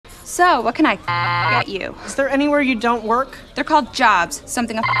So, what can I get you? Is there anywhere you don't work? They're called jobs,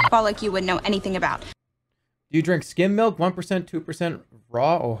 something a ball like you wouldn't know anything about. Do you drink skim milk, 1%, 2%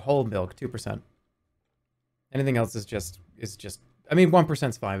 raw, or whole milk, 2%? Anything else is just, I mean,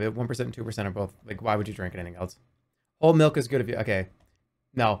 1%'s fine, but 1% and 2% are both, like, why would you drink anything else? Whole milk is good if you, okay.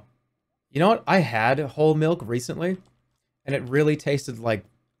 No. You know what? I had whole milk recently, and it really tasted like,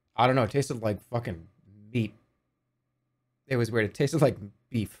 I don't know, it tasted like fucking meat. It was weird. It tasted like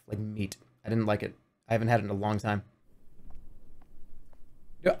beef, like meat. I didn't like it. I haven't had it in a long time.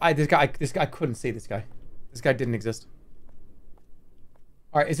 This guy couldn't see this guy. This guy didn't exist.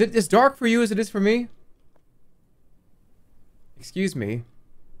 All right, is it as dark for you as it is for me? Excuse me.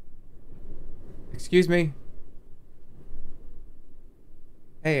 Excuse me.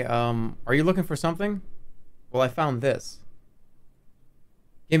 Hey, are you looking for something? Well, I found this.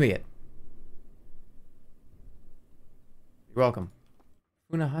 Give me it. You're welcome.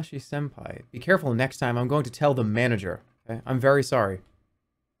 Funahashi-senpai. Be careful next time. I'm going to tell the manager. Okay? I'm very sorry.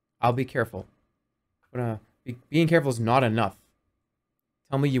 I'll be careful. But, being careful is not enough.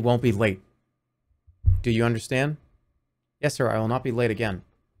 Tell me you won't be late. Do you understand? Yes, sir. I will not be late again.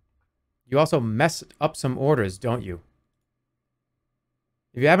 You also messed up some orders, don't you?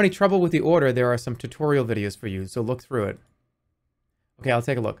 If you have any trouble with the order, there are some tutorial videos for you, so look through it. Okay, I'll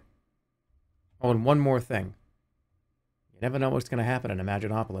take a look. Oh, and one more thing. You never know what's going to happen in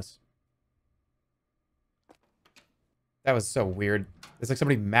Imaginopolis. That was so weird. It's like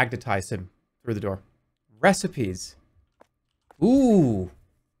somebody magnetized him through the door. Recipes. Ooh.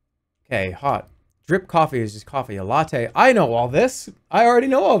 Okay, hot. Drip coffee is just coffee. A latte. I know all this. I already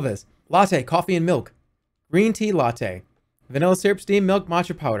know all this. Latte, coffee and milk. Green tea latte. Vanilla syrup, steamed milk,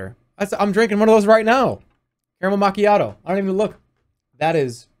 matcha powder. I'm drinking one of those right now. Caramel macchiato. I don't even look. That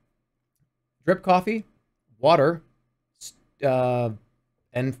is drip coffee, water, and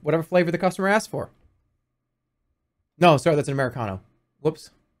whatever flavor the customer asked for. No, sorry, that's an Americano.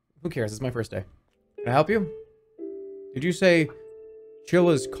 Whoops. Who cares? It's my first day. Can I help you? Did you say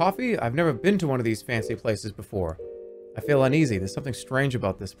Chilla's Coffee? I've never been to one of these fancy places before. I feel uneasy. There's something strange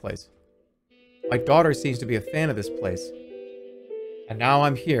about this place. My daughter seems to be a fan of this place. And now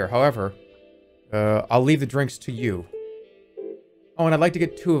I'm here. However, I'll leave the drinks to you. Oh, and I'd like to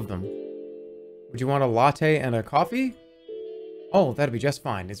get 2 of them. Would you want a latte and a coffee? Oh, that'd be just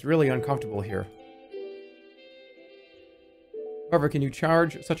fine. It's really uncomfortable here. However, can you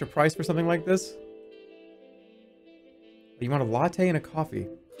charge such a price for something like this? You want a latte and a coffee.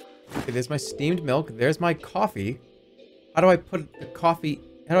 Okay, there's my steamed milk. There's my coffee. How do I put the coffee...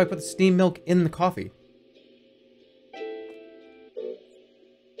 How do I put the steamed milk in the coffee?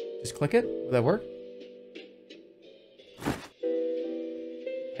 Just click it? Will that work?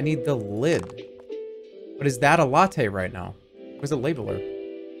 I need the lid. But is that a latte right now? Where's the labeler?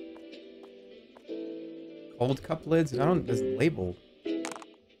 Cold cup lids? I don't... There's a label.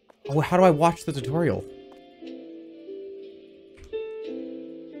 Oh, how do I watch the tutorial?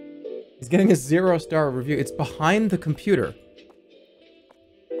 He's getting a 0-star review. It's behind the computer.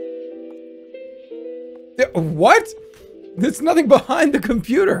 What? There's nothing behind the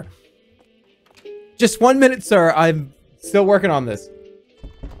computer. Just 1 minute, sir. I'm still working on this.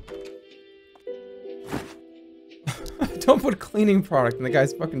 Don't put cleaning product in the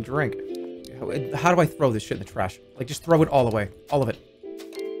guy's fucking drink. How do I throw this shit in the trash? Like, just throw it all away. All of it.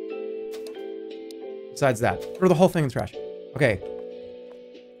 Besides that, throw the whole thing in the trash. Okay.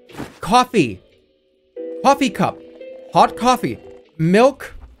 Coffee. Coffee cup. Hot coffee.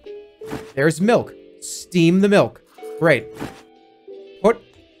 Milk. There's milk. Steam the milk. Great. Put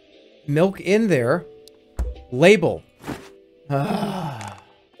milk in there. Label.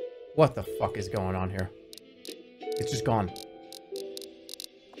 What the fuck is going on here? It's just gone.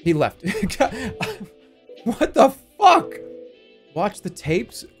 He left. What the fuck? Watch the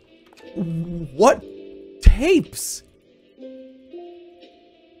tapes? What tapes?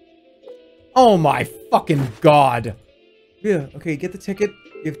 Oh my fucking god. Yeah, okay, get the ticket.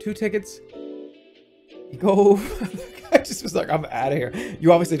 You have 2 tickets. You go. I just was like, I'm out of here.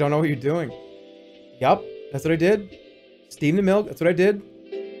 You obviously don't know what you're doing. Yup, that's what I did. Steam the milk, that's what I did.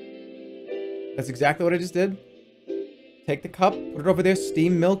 That's exactly what I just did. Take the cup, put it over there,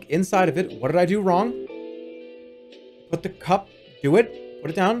 steam milk inside of it. What did I do wrong? Put the cup, do it, put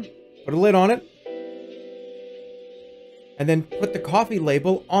it down, put a lid on it. And then put the coffee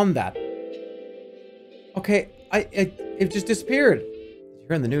label on that. Okay, it just disappeared.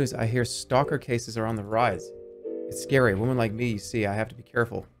 Here in the news, I hear stalker cases are on the rise. It's scary. A woman like me, you see, I have to be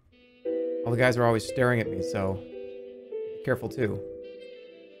careful. All the guys are always staring at me, so be careful too.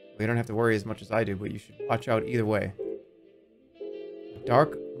 Well, you don't have to worry as much as I do, but you should watch out either way. A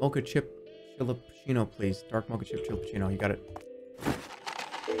dark mocha chip chilippuccino, please. Dark mocha chip chilippuccino. You got it.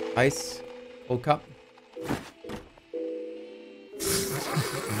 Ice. Cold cup.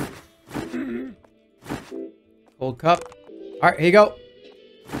 Cold cup. Alright, here you go.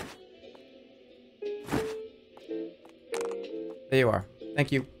 There you are.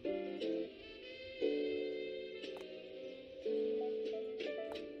 Thank you.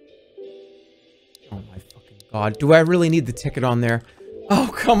 Oh my fucking god. Do I really need the ticket on there?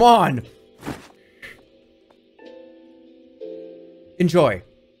 Oh, come on! Enjoy.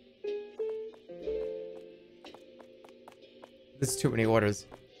 This is too many orders.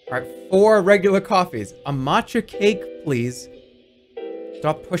 Alright, 4 regular coffees. A matcha cake, please.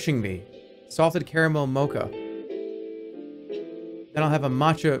 Stop pushing me. Salted caramel mocha. Then I'll have a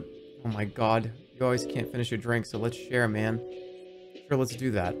matcha... Oh my god. You always can't finish your drink, so let's share, man. Sure, let's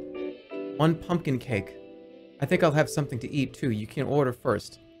do that. 1 pumpkin cake. I think I'll have something to eat, too. You can order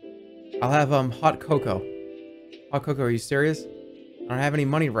first. I'll have, hot cocoa. Hot cocoa, are you serious? I don't have any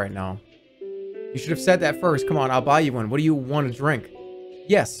money right now. You should have said that first. Come on, I'll buy you one. What do you want to drink?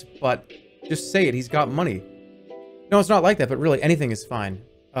 Yes, but just say it. He's got money. No, it's not like that, but really, anything is fine.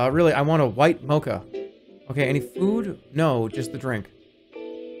 Really, I want a white mocha. Okay, any food? No, just the drink.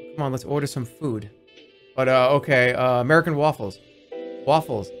 Come on, let's order some food. But, okay, American waffles.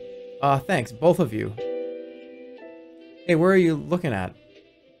 Waffles. Thanks, both of you. Hey, where are you looking at?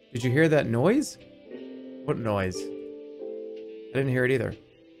 Did you hear that noise? What noise? I didn't hear it either.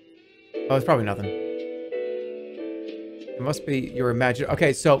 Oh, it's probably nothing. It must be your imagine.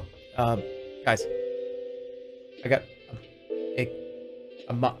 Okay, so, guys. I got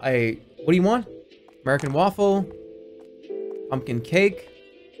a what do you want? American waffle, pumpkin cake.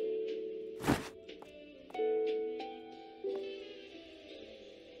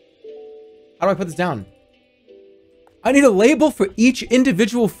 How do I put this down? I need a label for each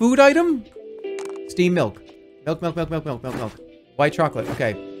individual food item? Steamed milk. Milk. White chocolate.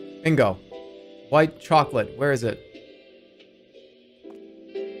 Okay. Bingo. White chocolate. Where is it?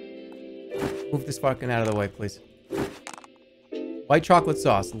 Move this fucking out of the way, please. White chocolate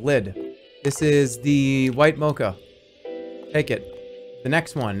sauce. Lid. This is the white mocha. Take it. The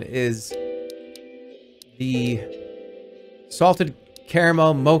next one is the salted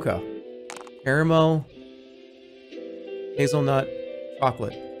caramel mocha. Caramel, hazelnut,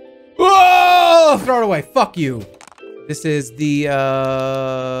 chocolate. Whoa! Throw it away. Fuck you. This is the,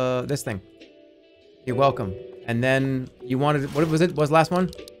 this thing. You're welcome. And then you wanted, what was it? What was the last one?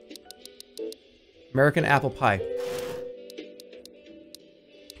 American apple pie.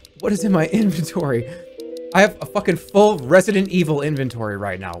 What is in my inventory? I have a fucking full Resident Evil inventory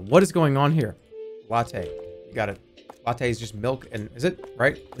right now. What is going on here? Latte. You got it. Latte is just milk and... Is it?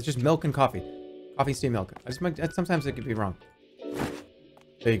 Right? It's just milk and coffee. Coffee, steamed milk. Sometimes it could be wrong.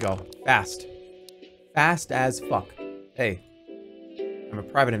 There you go. Fast. Fast as fuck. Hey. I'm a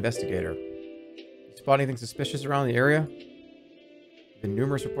private investigator. You spot anything suspicious around the area? There have been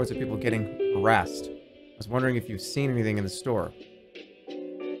numerous reports of people getting harassed. I was wondering if you've seen anything in the store.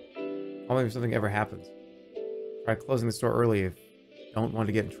 Only if something ever happens. Try closing the store early if you don't want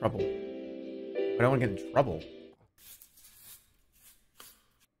to get in trouble. I don't want to get in trouble.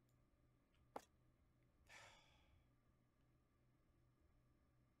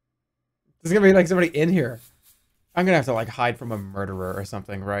 There's gonna be like somebody in here. I'm gonna have to like hide from a murderer or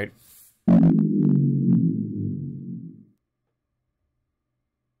something, right?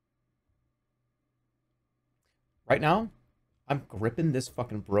 Right now, I'm gripping this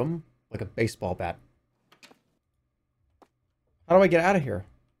fucking broom like a baseball bat. How do I get out of here?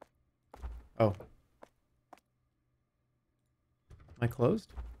 Oh. Am I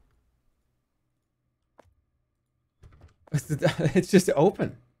closed? It's just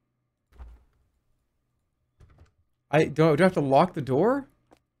open. Do I have to lock the door?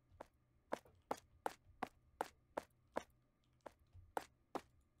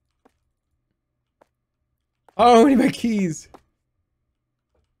 Oh, I need my keys.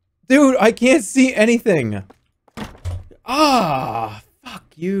 Dude, I can't see anything. Ah, fuck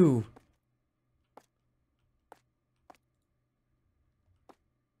you.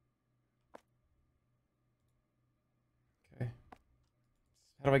 Okay.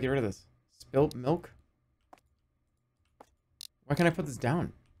 How do I get rid of this? Spilt milk? Why can't I put this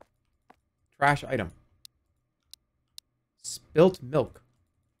down? Trash item. Spilt milk.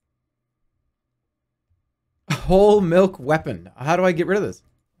 Whole milk weapon. How do I get rid of this?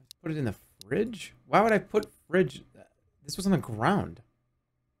 Put it in the fridge? Why would I put fridge? This was on the ground.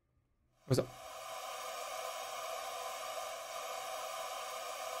 Was it?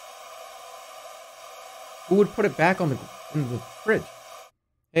 Who would put it back on in the fridge?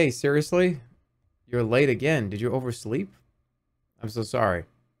 Hey, seriously? You're late again. Did you oversleep? I'm so sorry.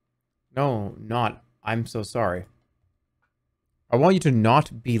 No, not. I'm so sorry. I want you to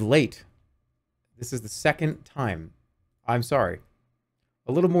not be late. This is the second time. I'm sorry.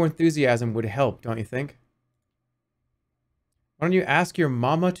 A little more enthusiasm would help, don't you think? Why don't you ask your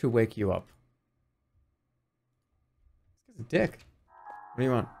mama to wake you up? This guy's a dick. What do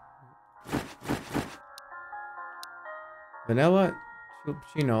you want? Vanilla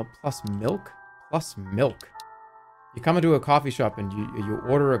cappuccino plus milk? Plus milk. You come into a coffee shop and you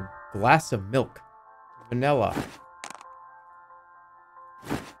order a glass of milk. Vanilla.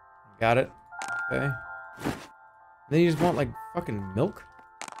 Got it? Okay. And then you just want, like, fucking milk?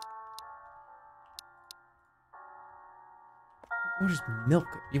 Or just milk?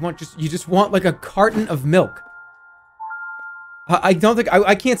 You just want, like, a carton of milk. I don't think...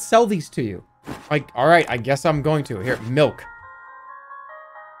 I can't sell these to you. Like, alright, I guess I'm going to. Here, milk.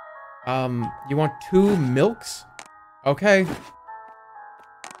 You want 2 milks? Okay.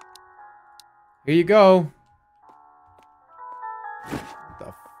 Here you go. What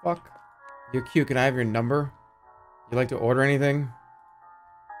the fuck? You're cute. Can I have your number? You like to order anything?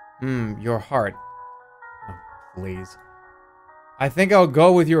 Your heart. Oh, please. I think I'll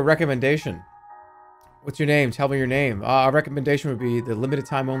go with your recommendation. What's your name? Tell me your name. Our recommendation would be the limited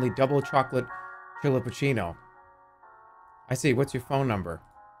time only double chocolate chillipuccino. I see. What's your phone number?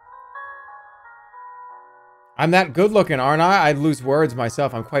 I'm that good looking, aren't I? I'd lose words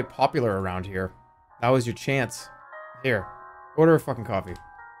myself. I'm quite popular around here. That was your chance. Here. Order a fucking coffee.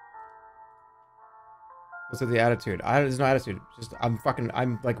 What's the attitude? There's no attitude. Just, I'm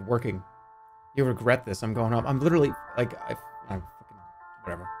like working. You'll regret this. I'm going home. I'm literally, like, I'm fucking,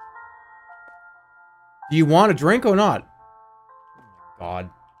 whatever. Do you want a drink or not? Oh my god.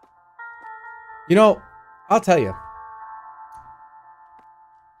 You know, I'll tell you.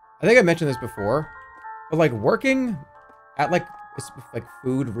 I think I mentioned this before, but like working at like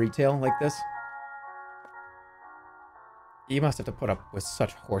food retail like this, you must have to put up with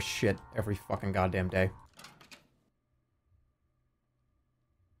such horse shit every fucking goddamn day.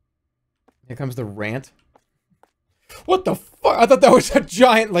 Here comes the rant. What the fuck? I thought that was a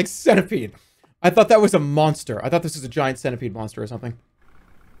giant, like, centipede. I thought that was a monster. I thought this was a giant centipede monster or something.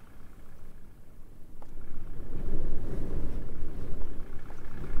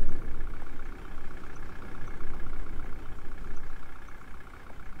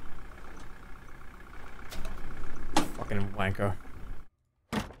 Fucking wanker.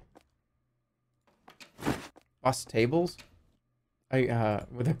 Bus tables?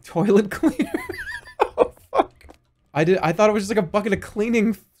 With a toilet cleaner? Oh, fuck. I thought it was just like a bucket of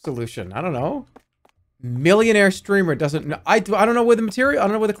cleaning solution. I don't know. Millionaire streamer doesn't know. I don't know where the material, I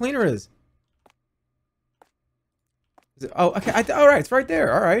don't know where the cleaner is. Oh, okay. All right, it's right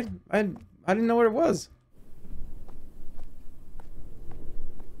there. All right. I didn't know what it was.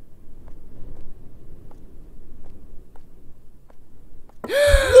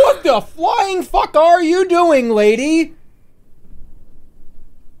 What the flying fuck are you doing, lady?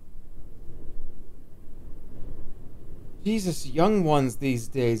 Jesus, young ones these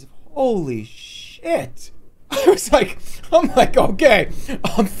days. Holy shit. I'm like, okay.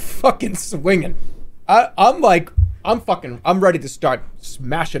 I'm fucking swinging. I'm ready to start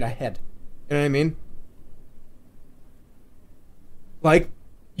smashing a head. You know what I mean? Like,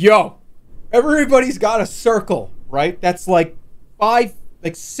 yo, everybody's got a circle, right? That's like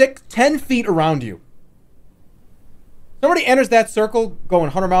 6, 10 feet around you. Somebody enters that circle going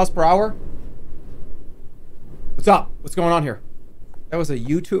 100 miles per hour. What's up? What's going on here? That was a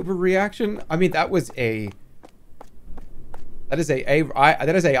YouTuber reaction? I mean, that is a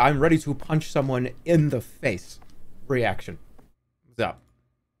I'm ready to punch someone in the face reaction. What's up?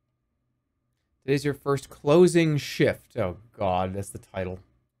 Today's your first closing shift. Oh god, that's the title.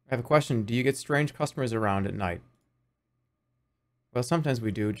 I have a question. Do you get strange customers around at night? Well, sometimes we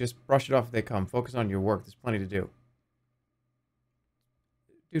do. Just brush it off if they come. Focus on your work. There's plenty to do.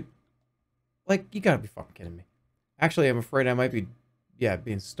 Dude, like, you gotta be fucking kidding me. Actually, I'm afraid I might be,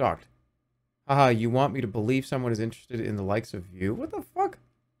 being stalked. Haha, you want me to believe someone is interested in the likes of you? What the fuck?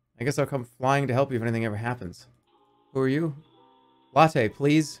 I guess I'll come flying to help you if anything ever happens. Who are you? Latte,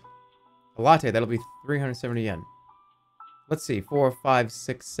 please. A latte, that'll be 370 yen. Let's see, 4, 5,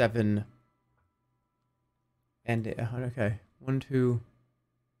 6, 7... And, okay. 1, 2...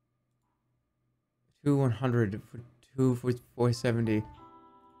 2, 100, 2, 470...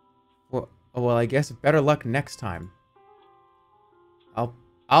 Oh, well, I guess better luck next time.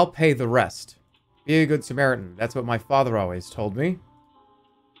 I'll pay the rest. Be a good Samaritan. That's what my father always told me.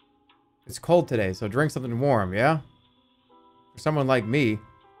 It's cold today, so drink something warm, yeah? For someone like me,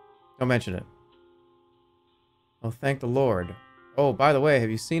 Don't mention it. Oh, thank the Lord. Oh, by the way,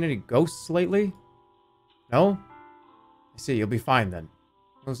 have you seen any ghosts lately? No? I see, you'll be fine then.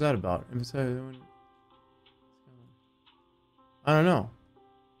 What was that about? I don't know.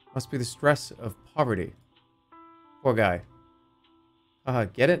 Must be the stress of poverty. Poor guy.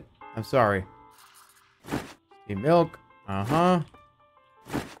 Get it? I'm sorry. Steamed milk. Uh-huh.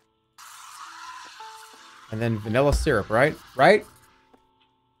 And then vanilla syrup, right? Right?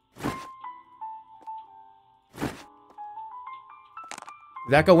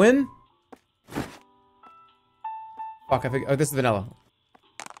 Did that go in? Fuck, I think... Oh, this is vanilla.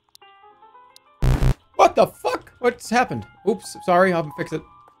 What the fuck? What's happened? Oops, sorry, I'll fix it.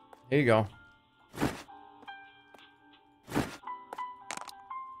 Here you go.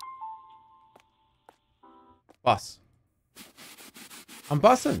 Bus. I'm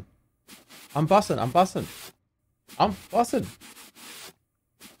bussing. I'm bussing. I'm bussing. I'm bussing.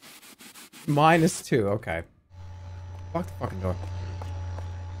 -2, okay. Lock the fucking door.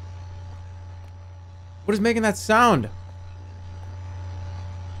 What is making that sound?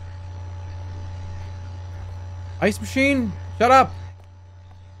 Ice machine? Shut up!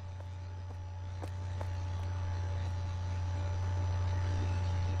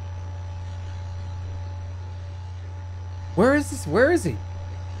 Where is this? Where is he?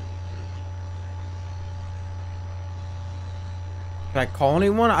 Can I call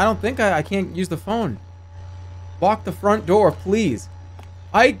anyone? I don't think I can't use the phone. Lock the front door, please.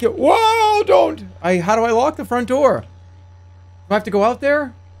 Whoa, don't! How do I lock the front door? Do I have to go out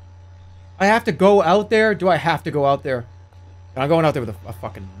there? I have to go out there? Do I have to go out there? I'm going out there with a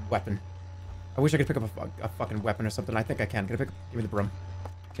fucking weapon. I wish I could pick up a fucking weapon or something. I think I can. Give me the broom.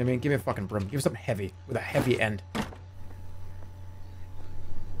 Give me a fucking broom. Give me something heavy with a heavy end.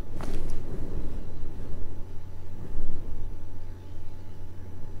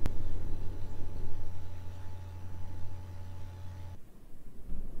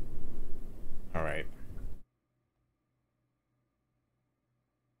 All right.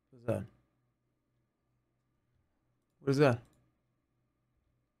 What's that? What is that?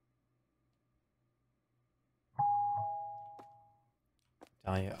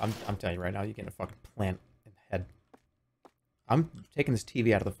 I'm telling you right now, you're getting a fucking plant in the head. I'm taking this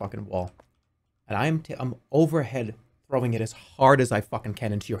TV out of the fucking wall, and I'm overhead throwing it as hard as I fucking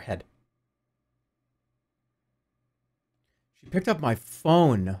can into your head. She picked up my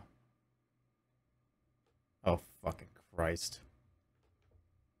phone. Oh fucking Christ!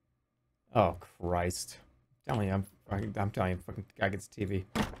 Oh Christ! I'm telling you, fucking guy gets TV.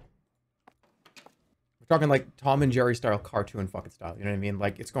 We're talking like Tom and Jerry style, cartoon fucking style. You know what I mean?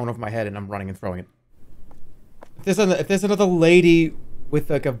 Like it's going over my head and I'm running and throwing it. If there's another lady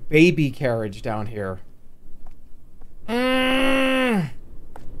with like a baby carriage down here.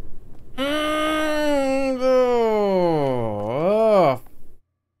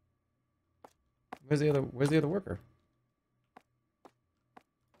 Where's the other worker?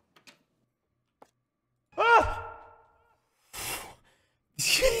 Ah!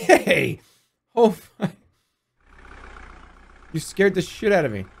 Hey! Oh my. You scared the shit out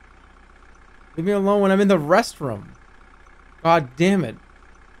of me. Leave me alone when I'm in the restroom. God damn it.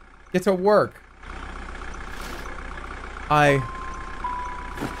 Get to work.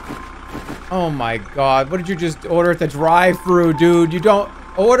 Oh my god. What did you just order at the drive-thru, dude? You don't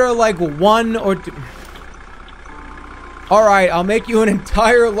order like one or two. Alright, I'll make you an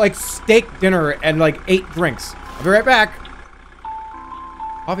entire like steak dinner and like 8 drinks. I'll be right back.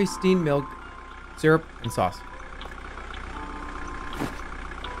 Coffee, steamed milk, syrup, and sauce.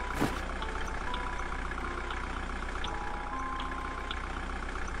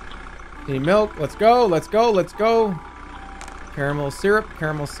 Steamed milk, let's go, let's go, let's go. Caramel syrup,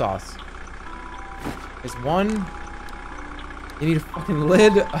 caramel sauce. Is one. You need a fucking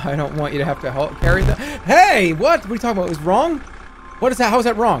lid. I don't want you to have to help carry that. Hey, what? What are you talking about? It was wrong? What is that? How is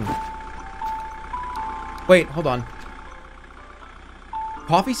that wrong? Wait, hold on.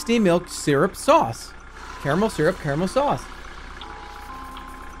 Coffee, steamed milk, syrup, sauce. Caramel syrup, caramel sauce.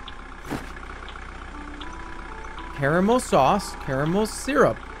 Caramel sauce, caramel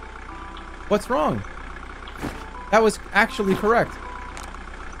syrup. What's wrong? That was actually correct.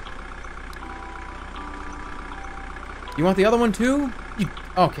 You want the other one too?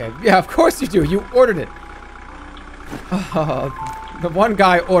 Okay, yeah, of course you do. You ordered it. The one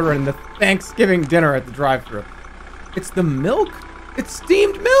guy ordering the Thanksgiving dinner at the drive-thru. It's the milk? It's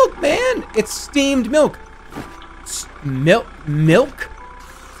steamed milk, man. It's steamed milk. Milk?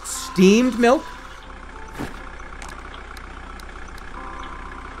 Steamed milk?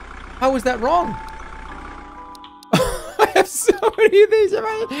 How is that wrong? have so many of these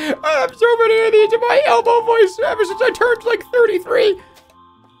I have so many of these in my elbow voice ever since I turned like 33.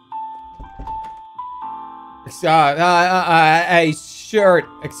 A shirt.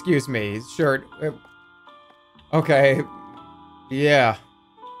 Excuse me. Shirt. Okay. Yeah.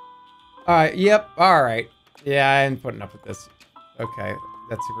 Yep. Alright. Yeah, I'm putting up with this. Okay.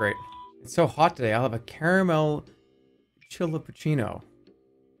 That's great. It's so hot today. I'll have a caramel chilipuccino.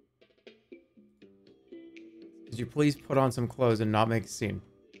 Could you please put on some clothes and not make a scene?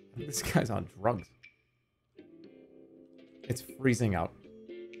 This guy's on drugs. It's freezing out.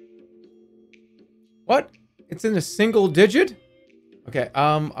 What? It's in a single digit? Okay,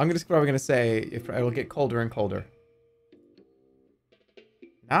 I'm probably gonna say if it'll get colder and colder.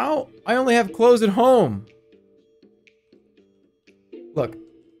 Now I only have clothes at home. Look.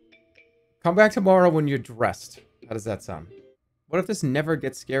 Come back tomorrow when you're dressed. How does that sound? What if this never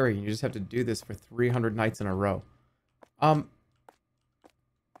gets scary and you just have to do this for 300 nights in a row? Why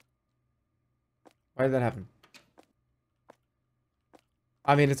did that happen?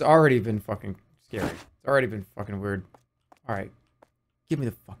 I mean, it's already been fucking scary. It's already been fucking weird. Alright. Get me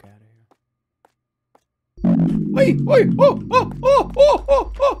the fuck out of here. Wait, wait, oh, oh, oh, oh,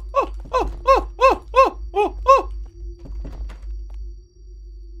 oh, oh, oh, oh, oh, oh, oh, oh.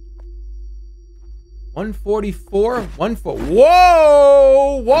 144? 144.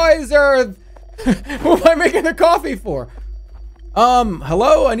 Whoa! Why is there a... Who am I making the coffee for?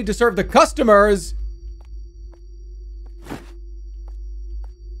 Hello? I need to serve the customers.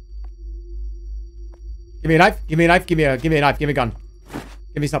 Give me a knife. Give me a knife. Give me a knife. Give me a gun.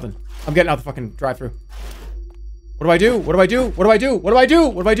 Give me something. I'm getting out the fucking drive-thru. What do I do? What do I do? What do I do? What do I do?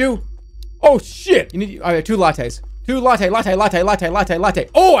 What do I do? Oh, shit! You need... 2 lattes. 2 latte.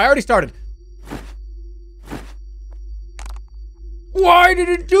 Oh, I already started. Why did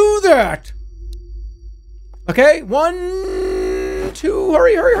it do that? Okay, 1, 2,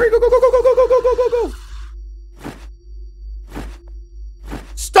 hurry, hurry, hurry, go, go, go, go, go, go, go, go, go, go, go.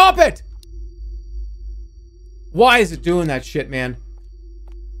 Stop it! Why is it doing that shit, man?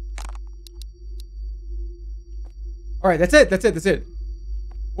 Alright, that's it, that's it, that's it.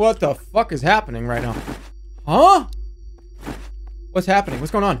 What the fuck is happening right now? Huh? What's happening?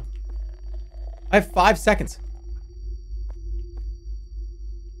 What's going on? I have 5 seconds.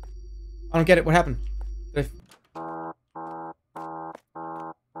 I don't get it. What happened?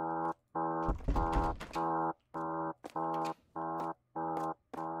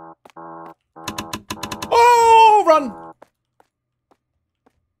 Oh, run!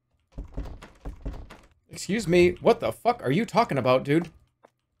 Excuse me. What the fuck are you talking about, dude?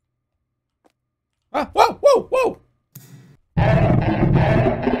 Ah, whoa, whoa, whoa!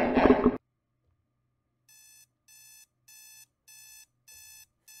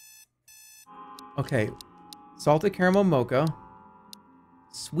 Okay, salted caramel mocha,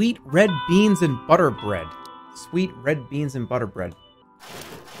 sweet red beans and butter bread. Sweet red beans and butter bread.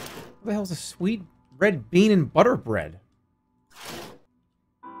 What the hell is a sweet red bean and butter bread?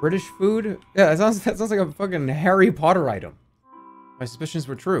 British food? Yeah, that sounds like a fucking Harry Potter item. My suspicions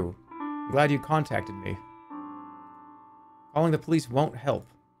were true. I'm glad you contacted me. Calling the police won't help.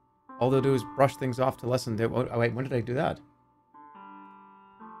 All they'll do is brush things off to lessen their... Oh, wait, when did I do that?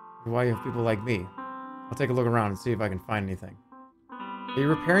 Why you have people like me? I'll take a look around and see if I can find anything. Are you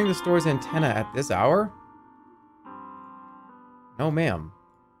repairing the store's antenna at this hour? No, ma'am.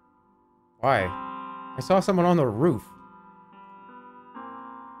 Why? I saw someone on the roof.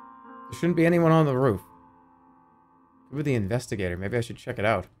 There shouldn't be anyone on the roof. Who was the investigator? Maybe I should check it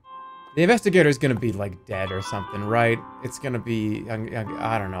out. The investigator's gonna be, like, dead or something, right? It's gonna be... I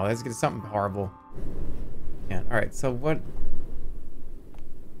don't know. It's something horrible. Yeah, alright, so what...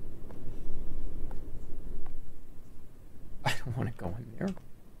 I don't want to go in there.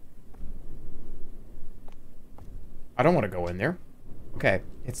 I don't want to go in there. Okay,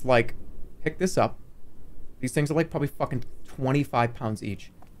 it's like, pick this up. These things are like probably fucking 25 pounds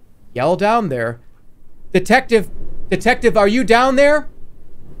each. Yell down there. Detective! Detective, are you down there?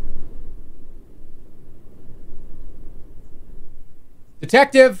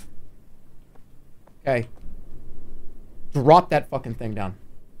 Detective! Okay. Drop that fucking thing down.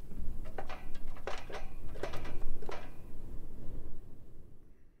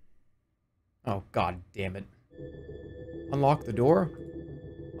 Oh, god damn it. Unlock the door?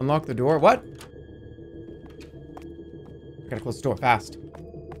 Unlock the door? What? I gotta close the door fast.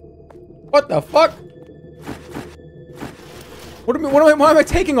 What the fuck? Why am I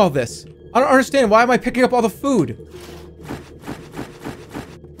taking all this? I don't understand. Why am I picking up all the food?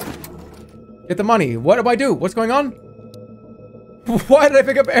 Get the money. What do I do? What's going on? Why did I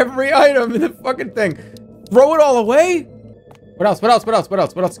pick up every item in the fucking thing? Throw it all away? What else? What else? What else? What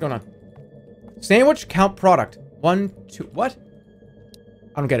else? What else is going on? Sandwich, count product. 1, 2, what?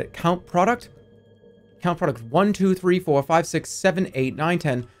 I don't get it. Count product? Count product. 1, 2, 3, 4, 5, 6, 7, 8, 9,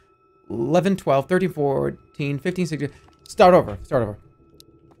 10, 11, 12, 13, 14, 15, 16. Start over. Start over.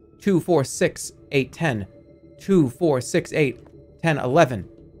 2, 4, 6, 8, 10. 2, 4, 6, 8, 10, 11.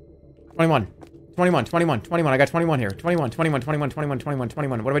 21. 21, 21, 21. I got 21 here. 21, 21, 21, 21, 21,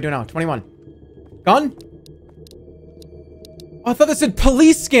 21. What do I do now? 21. Gun? Oh, I thought this said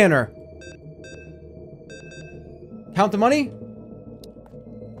police scanner. Count the money?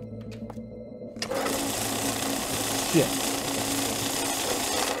 Shit.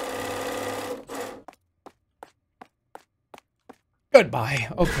 Goodbye.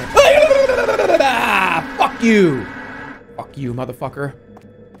 Okay. Fuck you. Fuck you, motherfucker.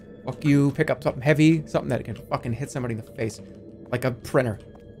 Fuck you. Pick up something heavy. Something that can fucking hit somebody in the face. Like a printer.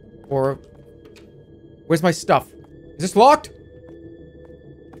 Or... Where's my stuff? Is this locked?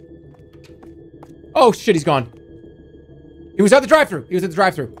 Oh, shit, he's gone. He was at the drive-thru. He was at the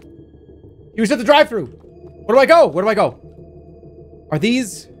drive-thru. He was at the drive-thru. Where do I go? Where do I go? Are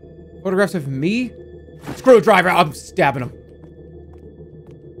these photographs of me? Screwdriver. I'm stabbing him.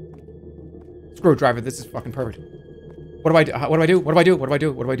 Screwdriver. This is fucking perfect. What do I do? What do I do? What do I do? What do I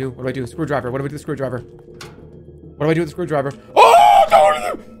do? What do I do? What do I do? Screwdriver. What do I do with the screwdriver? What do I do with the screwdriver? Oh,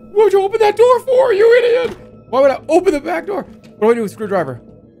 no! What would you open that door for, you idiot? Why would I open the back door? What do I do with the screwdriver?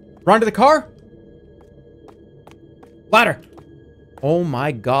 Run to the car? Ladder. Oh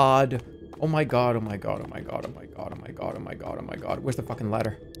my god. Oh my god. Oh my god. Oh my god. Oh my god. Oh my god. Oh my god. Oh my god. Where's the fucking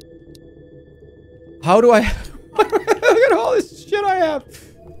ladder? How do I... Look at all this shit I have.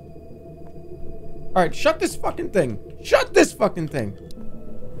 Alright, shut this fucking thing. Shut this fucking thing.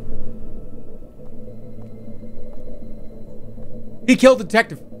 He killed the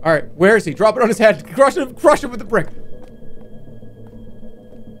detective. Alright, where is he? Drop it on his head. Crush him with the brick.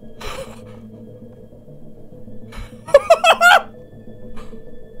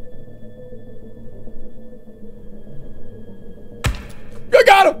 I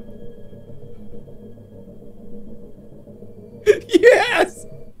got him! Yes!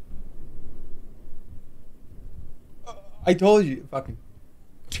 I told you, fucking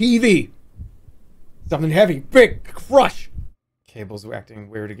TV. Something heavy, big, crush. Cable's acting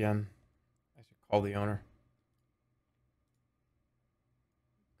weird again. I should call the owner.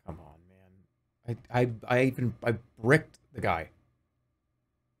 Come on, man. I bricked the guy.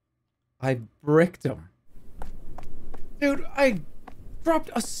 I bricked him. Dude, I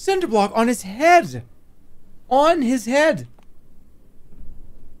dropped a cinder block on his head. On his head.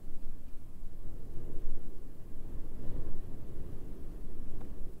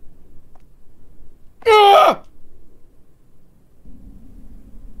 Ah!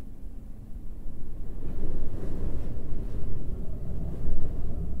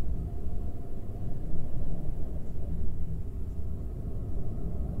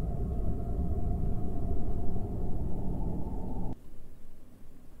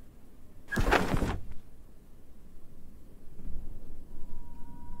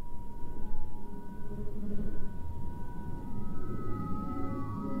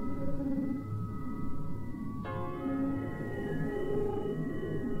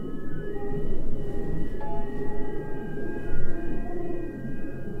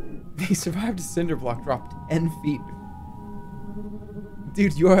 He survived a cinder block drop 10 feet.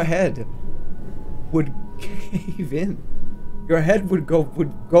 Dude, your head would cave in. Your head would go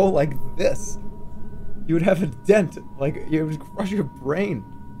like this. You would have a dent, like it would crush your brain.